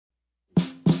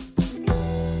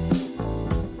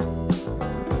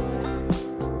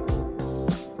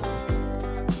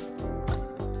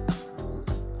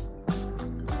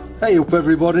Hey up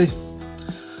everybody,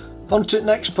 on to the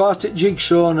next part at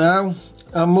Jigsaw now.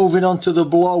 I'm moving on to the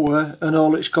blower and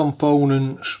all its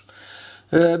components.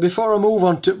 Before I move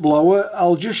on to the blower,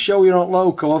 I'll just show you on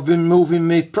Loco I've been moving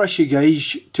my pressure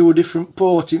gauge to a different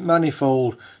port in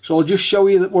manifold. So I'll just show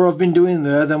you what I've been doing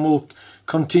there, then we'll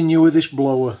continue with this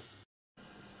blower.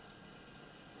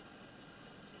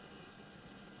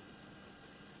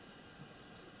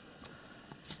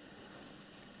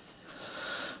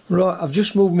 Right, I've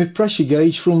just moved my pressure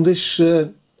gauge from this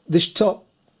top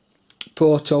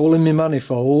porthole in my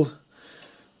manifold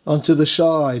onto the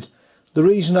side. The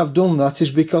reason I've done that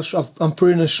is because I'm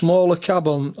putting a smaller cab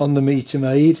on the Metre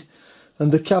Maid,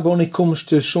 and the cab only comes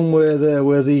to somewhere there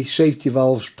where the safety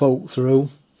valves poke through.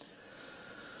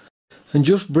 And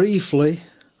just briefly,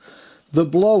 the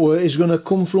blower is going to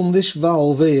come from this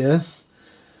valve here,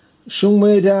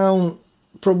 somewhere down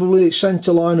probably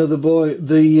centre line of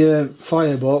the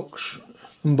firebox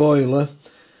and boiler,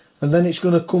 and then it's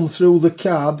going to come through the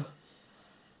cab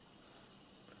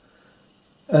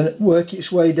and work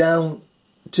its way down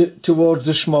towards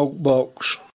the smoke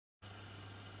box.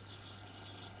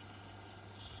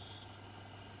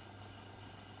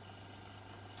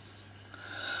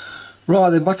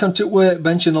 Right then, back onto the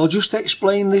workbench, and I'll just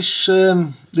explain this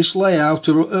this layout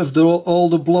of all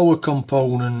the blower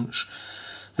components.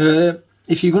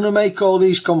 If you're going to make all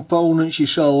these components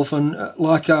yourself, and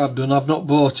like I've done, I've not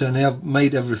bought any, I've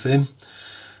made everything.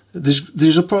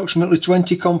 There's approximately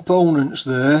 20 components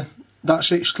there.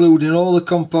 That's excluding all the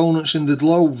components in the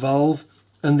globe valve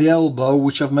and the elbow,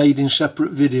 which I've made in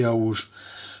separate videos.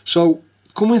 So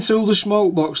coming through the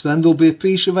smoke box then, there'll be a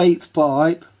piece of 1/8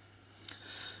 pipe.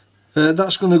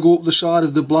 That's going to go up the side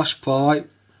of the blast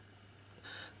pipe.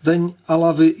 Then I'll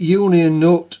have a union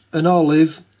nut, an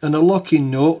olive and a locking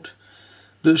nut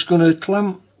that's going to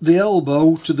clamp the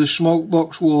elbow to the smoke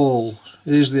box wall.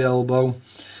 Here's the elbow.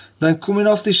 Then coming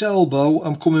off this elbow,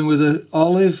 I'm coming with an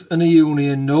olive and a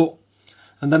union nut.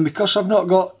 And then because I've not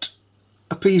got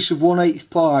a piece of 1/8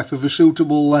 pipe of a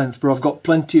suitable length, but I've got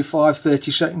plenty of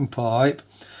 5/32 pipe,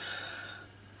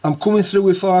 I'm coming through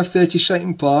with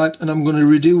 5/32 pipe, and I'm going to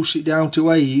reduce it down to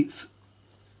 1/8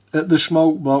 at the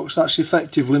smoke box. That's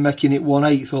effectively making it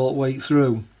 1/8 all the way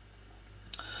through.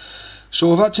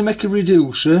 So I've had to make a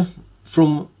reducer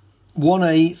from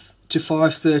 1/8 to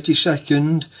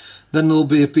 5/32. Then there'll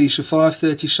be a piece of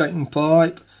 5/32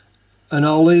 pipe, an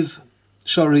olive,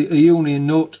 sorry, a union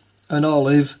nut, an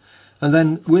olive, and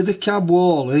then where the cab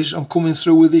wall is, I'm coming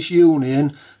through with this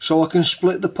union so I can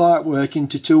split the pipework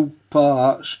into 2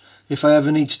 parts if I ever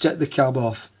need to take the cab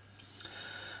off.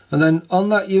 And then on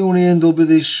that union there'll be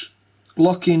this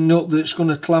locking nut that's going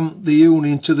to clamp the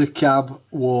union to the cab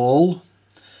wall.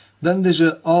 Then there's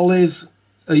an olive,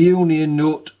 a union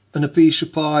nut and a piece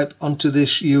of pipe onto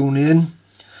this union,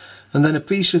 and then a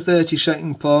piece of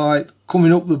 32nd pipe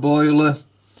coming up the boiler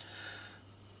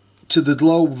to the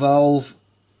globe valve,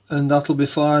 and that'll be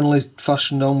finally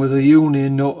fastened on with a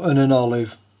union nut and an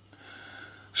olive.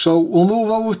 So we'll move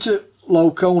over to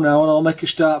Loco now, and I'll make a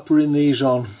start putting these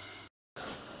on.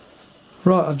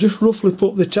 Right, I've just roughly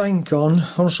put the tank on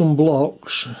some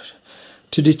blocks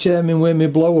to determine where my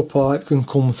blower pipe can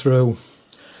come through,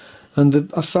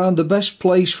 and I found the best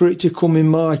place for it to come in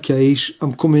my case.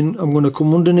 I'm going to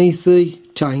come underneath the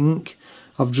tank.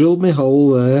 I've drilled my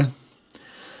hole there,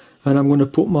 and I'm going to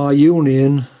put my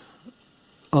union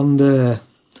on there.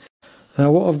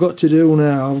 Now what I've got to do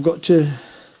now,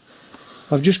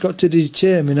 I've just got to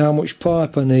determine how much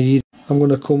pipe I need. I'm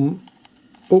going to come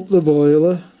up the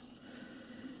boiler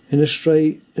in a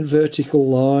straight and vertical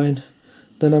line.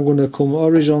 Then I'm going to come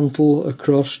horizontal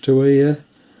across to here.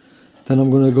 Then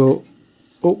I'm going to go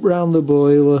up round the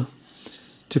boiler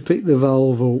to pick the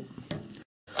valve up.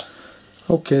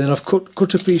 Okay, then I've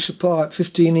cut a piece of pipe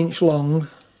 15" long,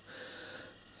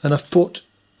 and I've put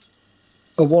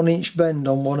a 1" bend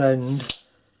on one end.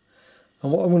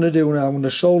 And what I'm going to do now, I'm going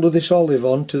to solder this olive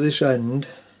on to this end.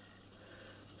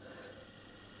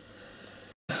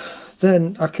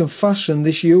 Then I can fasten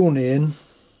this union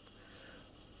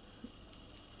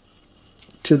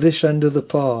to this end of the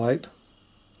pipe.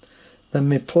 Then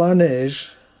my plan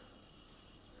is,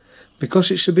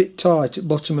 because it's a bit tight at the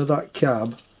bottom of that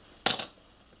cab,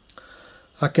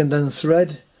 I can then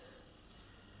thread,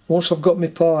 once I've got my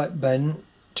pipe bent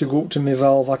to go up to my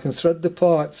valve, I can thread the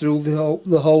pipe through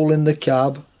the hole in the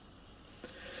cab,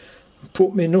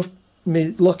 put my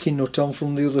locking nut on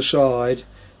from the other side,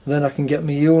 and then I can get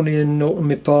my union nut and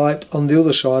my pipe on the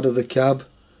other side of the cab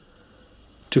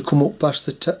to come up past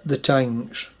the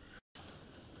tanks.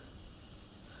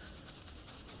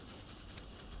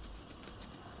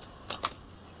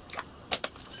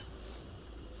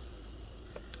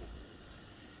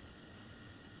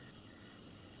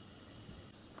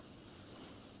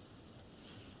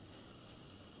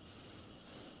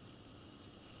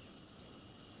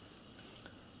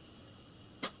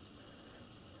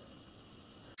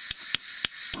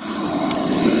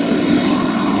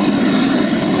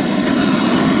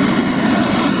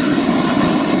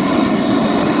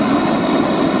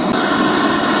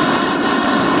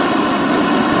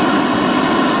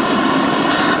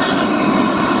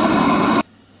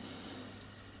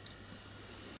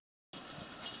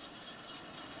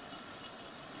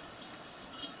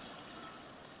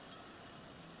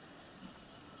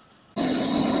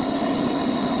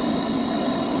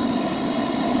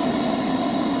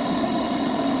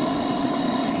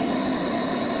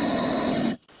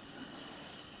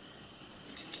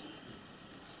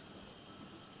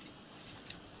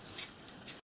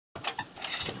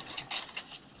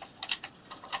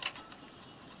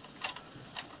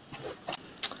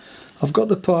 I've got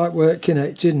the pipework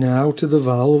connected now to the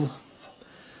valve,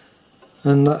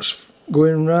 and that's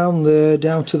going round there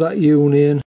down to that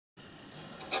union.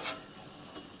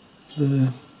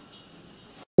 The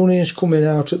union's coming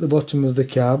out at the bottom of the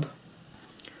cab,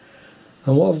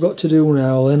 and what I've got to do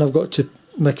now then, I've got to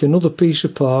make another piece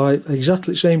of pipe,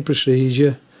 exactly the same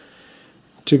procedure,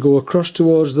 to go across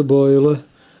towards the boiler,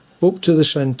 up to the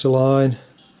centre line,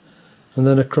 and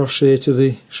then across here to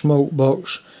the smoke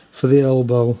box for the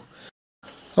elbow.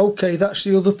 Okay, that's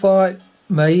the other pipe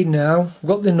made now. I've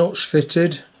got the nuts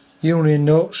fitted, union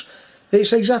nuts.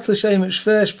 It's exactly the same as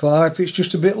first pipe, it's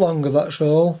just a bit longer, that's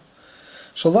all.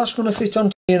 So that's going to fit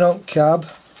onto the knock cab,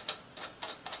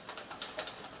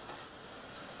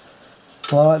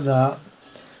 like that.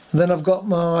 And then I've got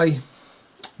my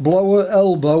blower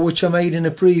elbow, which I made in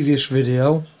a previous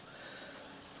video.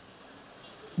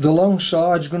 The long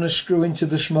side's going to screw into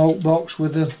the smoke box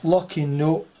with a locking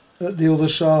nut at the other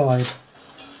side,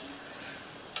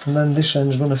 and then this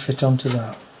end's going to fit onto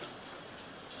that.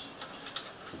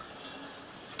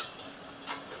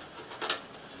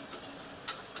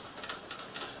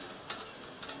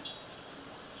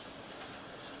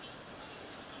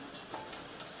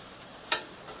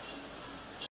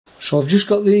 So I've just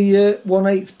got the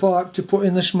 1/8 pipe to put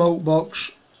in the smoke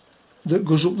box that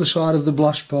goes up the side of the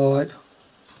blast pipe.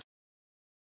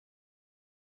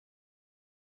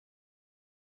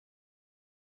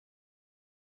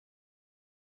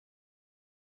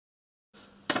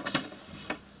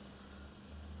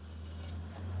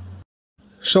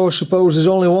 So I suppose there's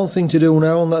only one thing to do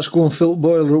now, and that's go and fill the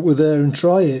boiler up with air and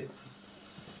try it.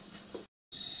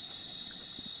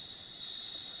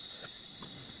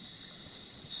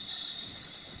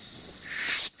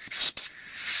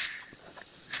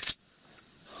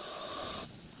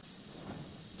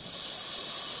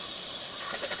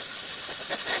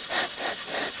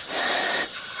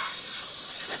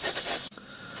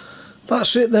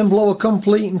 That's it then, blower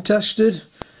complete and tested.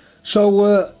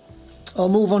 So I'll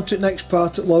move on to the next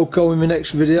part at Loco in my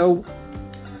next video.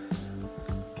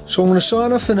 So I'm going to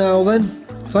sign off for now then.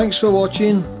 Thanks for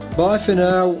watching. Bye for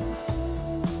now.